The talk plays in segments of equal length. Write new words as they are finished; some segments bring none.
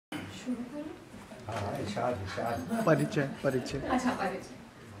परिचय परिचय। अच्छा, परिचय।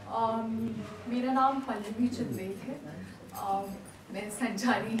 मेरा नाम पल्लवी चंदेल है। मैं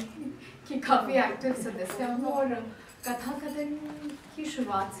संचारी की काफ़ी एक्टिव सदस्य हूँ और कथा कथन की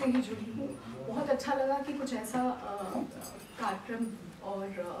शुरुआत से ही जुड़ी हूँ। बहुत अच्छा लगा कि कुछ ऐसा कार्यक्रम और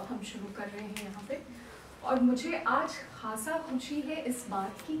हम शुरू कर रहे हैं यहाँ पे, और मुझे आज खासा खुशी है इस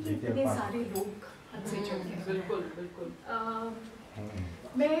बात की कि इतने सारे लोग हमसे जुड़ गए। बिल्कुल बिल्कुल।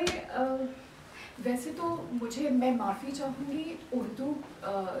 मैं वैसे तो मैं माफ़ी चाहूँगी, उर्दू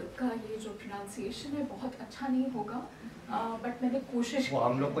का ये जो प्रोनाउंसिएशन है बहुत अच्छा नहीं होगा, बट मैंने कोशिश की। वो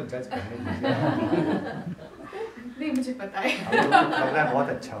हम लोग को जज करने दीजिए। नहीं, मुझे पता है। लग रहा है बहुत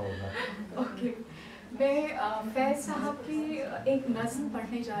अच्छा होगा। ओके, मैं फैज़ साहब की एक नज़्म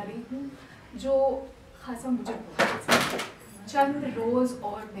पढ़ने जा रही हूँ जो खासा मुझे बहुत पसंद है। चंद रोज़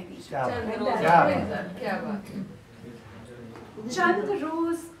और मेरी जान। क्या बात है। चंद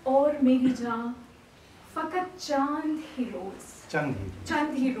रोज़ और मेरी जान, फ़कत चांद ही रोज़,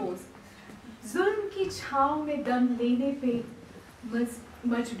 चंद ही रोज़, जुल्म की छाँव में दम लेने पे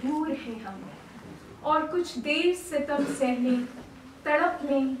मजबूर हैं हम, और कुछ देर सितम सहने, तड़प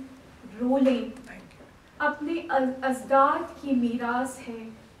लें, रो लें, अपने अज़दाद की मीरास है,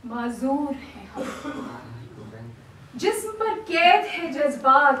 माजूर हैं हम। जिस्म पर कैद है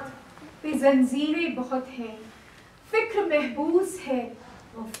जज्बात पे जंजीरें बहुत हैं, फिक्र महबूस है,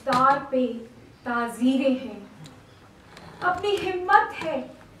 रफ्तार पे ताज़ीरें हैं। अपनी हिम्मत है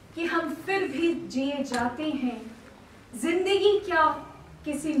कि हम फिर भी जिए जाते हैं, जिंदगी क्या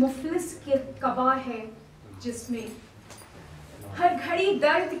किसी मुफलिस के कबा है जिसमें हर घड़ी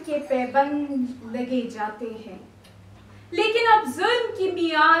दर्द के पैबंद लगे जाते हैं। लेकिन अब जुल्म की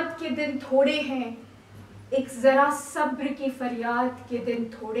मियाद के दिन थोड़े हैं, एक जरा सब्र की फरियाद के दिन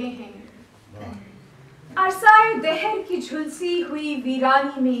थोड़े हैं। अरसाए दहर की झुलसी हुई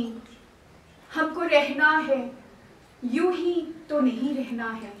वीरानी में हमको रहना है, यूं ही तो नहीं रहना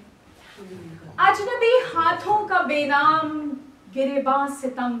है। अजनबी हाथों का बेनाम गिरेबां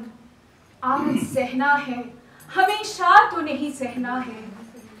सितम आज सहना है, हमेशा तो नहीं सहना है।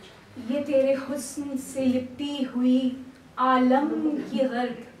 ये तेरे हुस्न से लिपटी हुई आलम की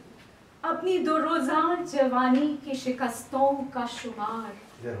गर्द, अपनी दो रोज़ा जवानी की शिकस्तों का शुमार,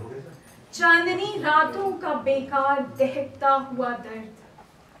 चांदनी रातों का बेकार दहकता हुआ दर्द,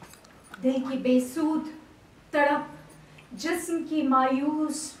 दिल की बेसूद तड़प, जिस्म की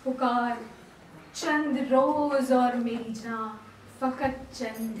मायूस पुकार, चंद रोज और मेरी जान, फकत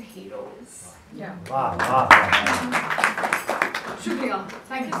चंद ही रोज। वाह वाह। शुक्रिया,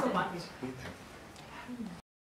 थैंक यू सो मच।